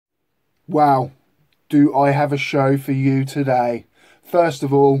Wow, do I have a show for you today. First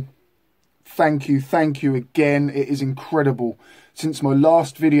of all, thank you again. It is incredible. Since my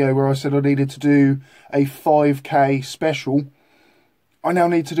last video where I said I needed to do a 5k special, I now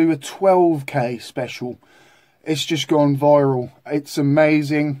need to do a 12k special. It's just gone viral. It's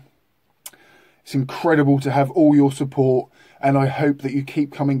amazing. It's incredible to have all your support, and I hope that you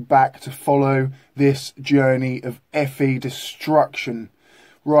keep coming back to follow this journey of FE destruction.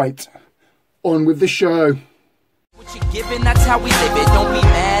 Right, on with the show. What you're giving, that's how we live it. Don't be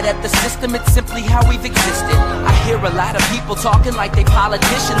mad at the system, it's simply how we've existed. I hear a lot of people talking like they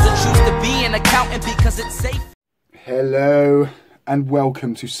politicians and choose to be an accountant because it's safe. Hello and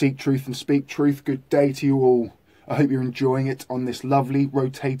welcome to Seek Truth and Speak Truth. Good day to you all. I hope you're enjoying it on this lovely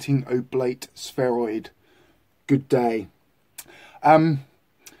rotating oblate spheroid. Good day. I've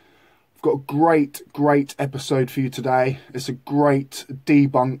got a great episode for you today. It's a great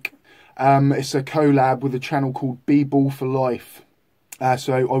debunk. It's a collab with a channel called Bball4Life.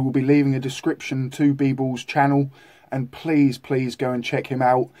 So I will be leaving a description to Bball's channel, and please go and check him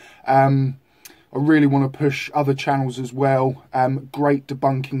out. I really want to push other channels as well. Great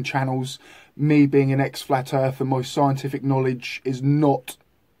debunking channels. Me being an ex-flat earther, my scientific knowledge is not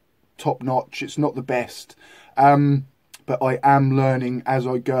top notch. It's not the best. But I am learning as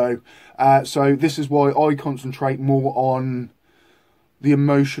I go. So this is why I concentrate more on the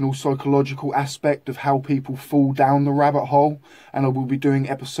emotional, psychological aspect of how people fall down the rabbit hole. And I will be doing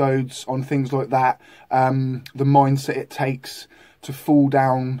episodes on things like that. The mindset it takes to fall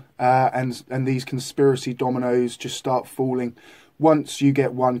down and these conspiracy dominoes just start falling. Once you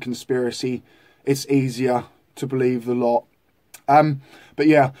get one conspiracy, it's easier to believe the lot. But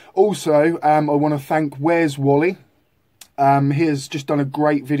yeah, also I want to thank Where's Wally. He has just done a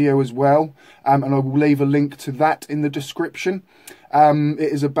great video as well, and I will leave a link to that in the description. It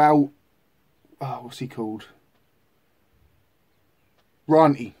is about, what's he called?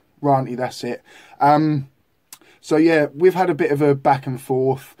 Ranty, that's it. So yeah, we've had a bit of a back and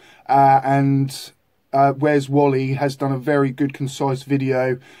forth, and Where's Wally has done a very good, concise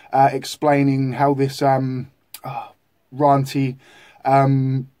video explaining how this Ranty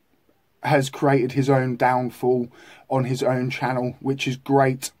has created his own downfall on his own channel, which is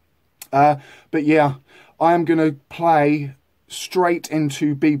great. But yeah, I am going to play straight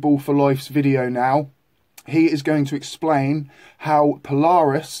into Bball4Life's video now. He is going to explain how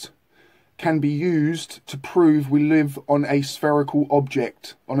Polaris can be used to prove we live on a spherical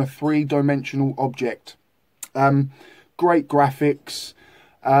object, on a three-dimensional object. Great graphics.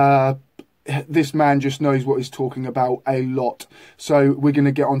 This man just knows what he's talking about a lot. So we're going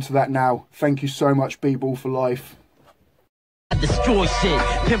to get onto that now. Thank you so much, Bball4Life. Destroy shit,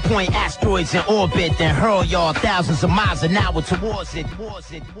 pinpoint asteroids in orbit, then hurl y'all thousands of miles an hour towards it.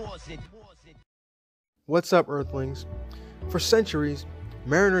 What's up, Earthlings? For centuries,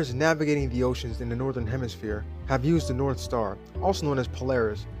 mariners navigating the oceans in the northern hemisphere have used the North Star, also known as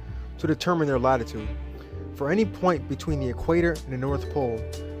Polaris, to determine their latitude. For any point between the equator and the North Pole,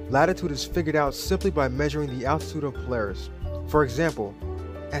 latitude is figured out simply by measuring the altitude of Polaris. For example,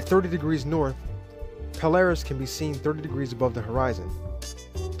 at 30 degrees north, Polaris can be seen 30 degrees above the horizon.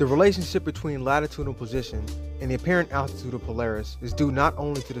 The relationship between latitudinal position and the apparent altitude of Polaris is due not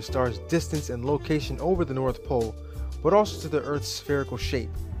only to the star's distance and location over the North Pole, but also to the Earth's spherical shape.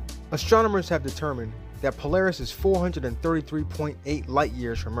 Astronomers have determined that Polaris is 433.8 light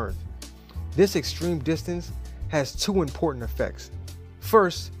years from Earth. This extreme distance has two important effects.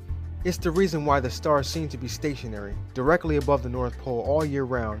 First, it's the reason why the stars seem to be stationary, directly above the North Pole all year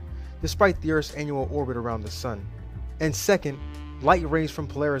round, despite the Earth's annual orbit around the Sun. And second, light rays from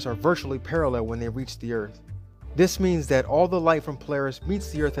Polaris are virtually parallel when they reach the Earth. This means that all the light from Polaris meets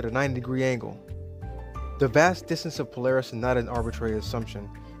the Earth at a 90-degree angle. The vast distance of Polaris is not an arbitrary assumption.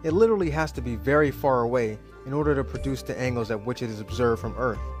 It literally has to be very far away in order to produce the angles at which it is observed from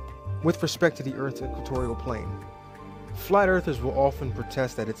Earth, with respect to the Earth's equatorial plane. Flat earthers will often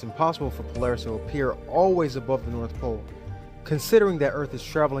protest that it's impossible for Polaris to appear always above the North Pole, considering that Earth is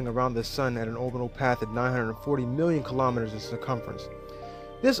traveling around the Sun at an orbital path at 940 million kilometers in circumference.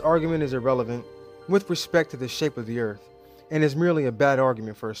 This argument is irrelevant with respect to the shape of the Earth, and is merely a bad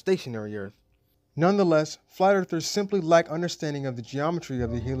argument for a stationary Earth. Nonetheless, flat earthers simply lack understanding of the geometry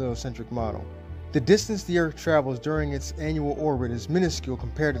of the heliocentric model. The distance the Earth travels during its annual orbit is minuscule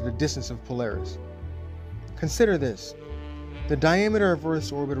compared to the distance of Polaris. Consider this. The diameter of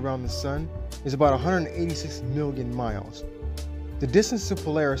Earth's orbit around the Sun is about 186 million miles. The distance to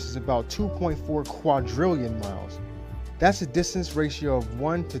Polaris is about 2.4 quadrillion miles. That's a distance ratio of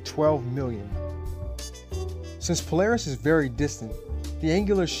 1 to 12 million. Since Polaris is very distant, the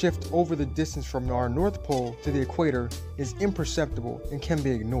angular shift over the distance from our North Pole to the equator is imperceptible and can be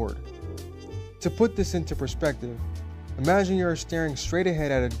ignored. To put this into perspective, imagine you are staring straight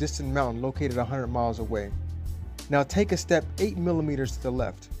ahead at a distant mountain located 100 miles away. Now take a step 8 millimeters to the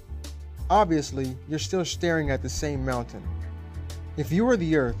left. Obviously, you're still staring at the same mountain. If you are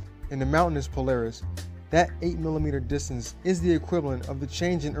the Earth and the mountain is Polaris, that 8 millimeter distance is the equivalent of the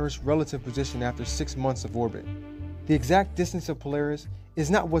change in Earth's relative position after 6 months of orbit. The exact distance of Polaris is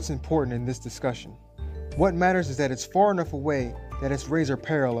not what's important in this discussion. What matters is that it's far enough away that its rays are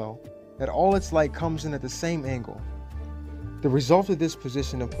parallel, that all its light comes in at the same angle. The result of this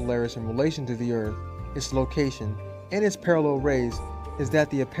position of Polaris in relation to the Earth, its location, and its parallel rays is that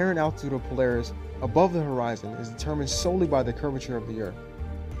the apparent altitude of Polaris above the horizon is determined solely by the curvature of the Earth.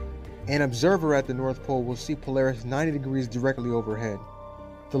 An observer at the North Pole will see Polaris 90 degrees directly overhead.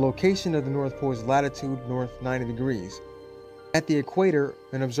 The location of the North Pole is latitude north 90 degrees. At the equator,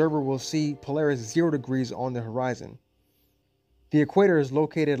 an observer will see Polaris 0 degrees on the horizon. The equator is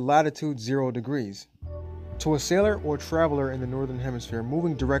located latitude 0 degrees. To a sailor or traveler in the northern hemisphere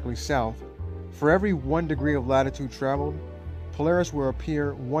moving directly south, for every 1 degree of latitude traveled, Polaris will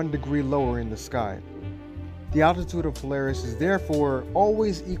appear 1 degree lower in the sky. The altitude of Polaris is therefore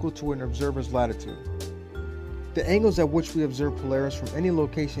always equal to an observer's latitude. The angles at which we observe Polaris from any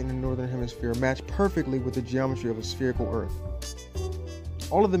location in the northern hemisphere match perfectly with the geometry of a spherical Earth.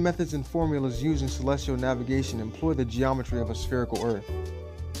 All of the methods and formulas used in celestial navigation employ the geometry of a spherical Earth.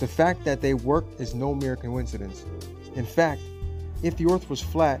 The fact that they work is no mere coincidence. In fact, if the Earth was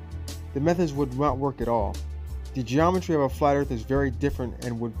flat, the methods would not work at all. The geometry of a flat Earth is very different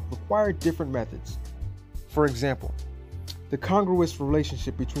and would require different methods. For example, the congruous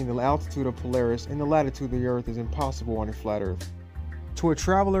relationship between the altitude of Polaris and the latitude of the Earth is impossible on a flat Earth. To a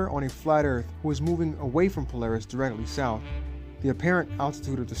traveler on a flat Earth who is moving away from Polaris directly south, the apparent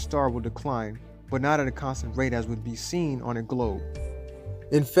altitude of the star will decline, but not at a constant rate as would be seen on a globe.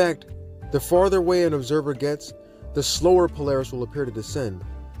 In fact, the farther away an observer gets, the slower Polaris will appear to descend.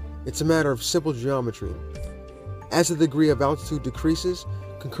 It's a matter of simple geometry. As the degree of altitude decreases,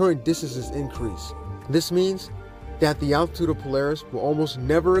 concurrent distances increase. This means that the altitude of Polaris will almost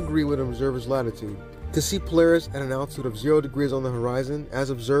never agree with an observer's latitude. To see Polaris at an altitude of 0 degrees on the horizon, as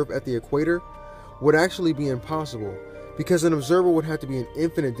observed at the equator, would actually be impossible, because an observer would have to be an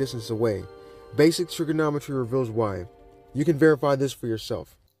infinite distance away. Basic trigonometry reveals why. You can verify this for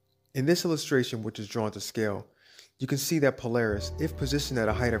yourself. In this illustration, which is drawn to scale, you can see that Polaris, if positioned at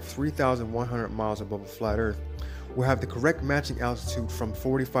a height of 3,100 miles above a flat Earth, will have the correct matching altitude from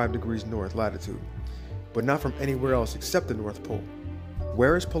 45 degrees north latitude, but not from anywhere else except the North Pole.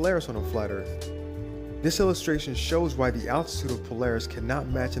 Where is Polaris on a flat Earth? This illustration shows why the altitude of Polaris cannot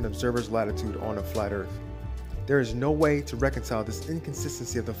match an observer's latitude on a flat Earth. There is no way to reconcile this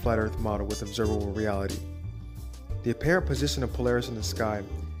inconsistency of the flat Earth model with observable reality. The apparent position of Polaris in the sky,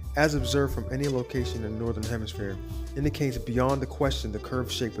 as observed from any location in the northern hemisphere, indicates beyond the question the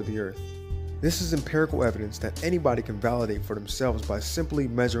curved shape of the Earth. This is empirical evidence that anybody can validate for themselves by simply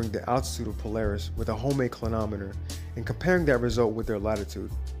measuring the altitude of Polaris with a homemade clinometer and comparing that result with their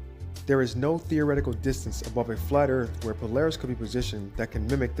latitude. There is no theoretical distance above a flat Earth where Polaris could be positioned that can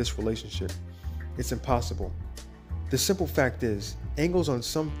mimic this relationship. It's impossible. The simple fact is, angles on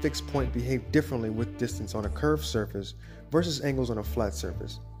some fixed point behave differently with distance on a curved surface versus angles on a flat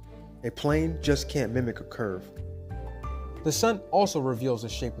surface. A plane just can't mimic a curve. The sun also reveals the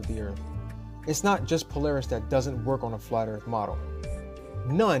shape of the Earth. It's not just Polaris that doesn't work on a flat Earth model.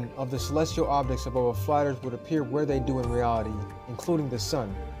 None of the celestial objects above a flat Earth would appear where they do in reality, including the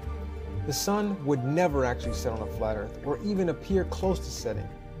sun. The sun would never actually set on a flat Earth, or even appear close to setting.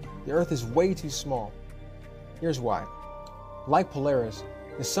 The Earth is way too small. Here's why. Like Polaris,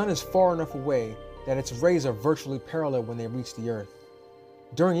 the sun is far enough away that its rays are virtually parallel when they reach the Earth.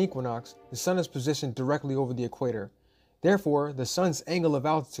 During equinox, the sun is positioned directly over the equator. Therefore, the sun's angle of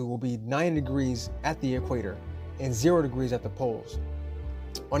altitude will be 90 degrees at the equator and 0 degrees at the poles.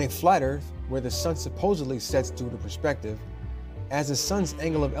 On a flat Earth, where the sun supposedly sets due to perspective, as the sun's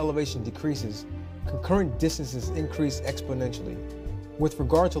angle of elevation decreases, concurrent distances increase exponentially. With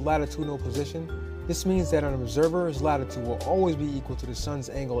regard to latitudinal position, this means that an observer's latitude will always be equal to the sun's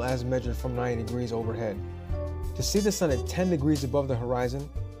angle as measured from 90 degrees overhead. To see the sun at 10 degrees above the horizon,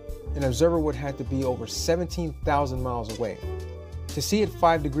 an observer would have to be over 17,000 miles away. To see it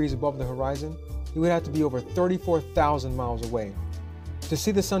 5 degrees above the horizon, he would have to be over 34,000 miles away. To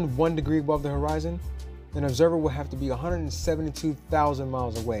see the sun 1 degree above the horizon, an observer would have to be 172,000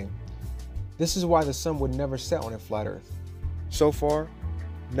 miles away. This is why the sun would never set on a flat Earth. So far,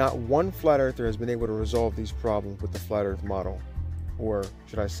 not one flat earther has been able to resolve these problems with the flat Earth model. or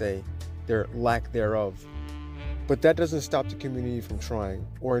should I say, their lack thereof. But that doesn't stop the community from trying,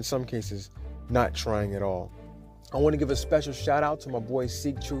 or in some cases, not trying at all. I want to give a special shout out to my boy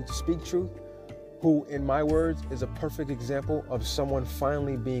Seek Truth, Speak Truth, who, in my words, is a perfect example of someone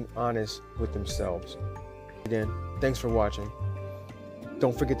finally being honest with themselves. Again, thanks for watching.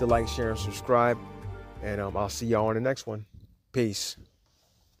 Don't forget to like, share, and subscribe. And I'll see y'all on the next one. Peace.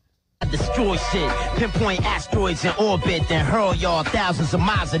 Destroy shit, pinpoint asteroids in orbit, then hurl y'all thousands of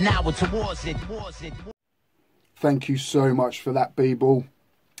miles an hour towards it. Thank you so much for that, Bball.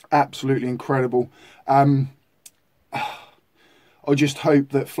 Absolutely incredible. I just hope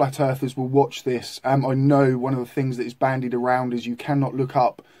that flat earthers will watch this. I know one of the things that is bandied around is you cannot look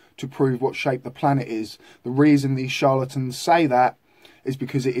up to prove what shape the planet is. The reason these charlatans say that is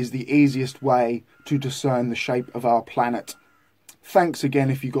because it is the easiest way to discern the shape of our planet. Thanks again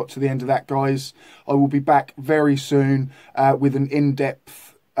if you got to the end of that, guys. I will be back very soon with an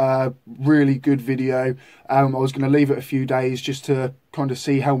in-depth, really good video. I was going to leave it a few days just to kind of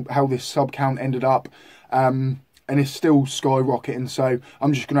see how this sub count ended up. And it's still skyrocketing, so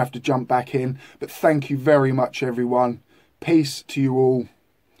I'm just going to have to jump back in. But thank you very much, everyone. Peace to you all.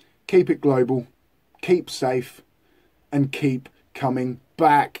 Keep it global, keep safe, and keep coming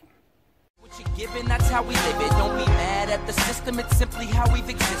back. What you're given, that's how we live it. Don't be mad at the system, it's simply how we've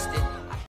existed.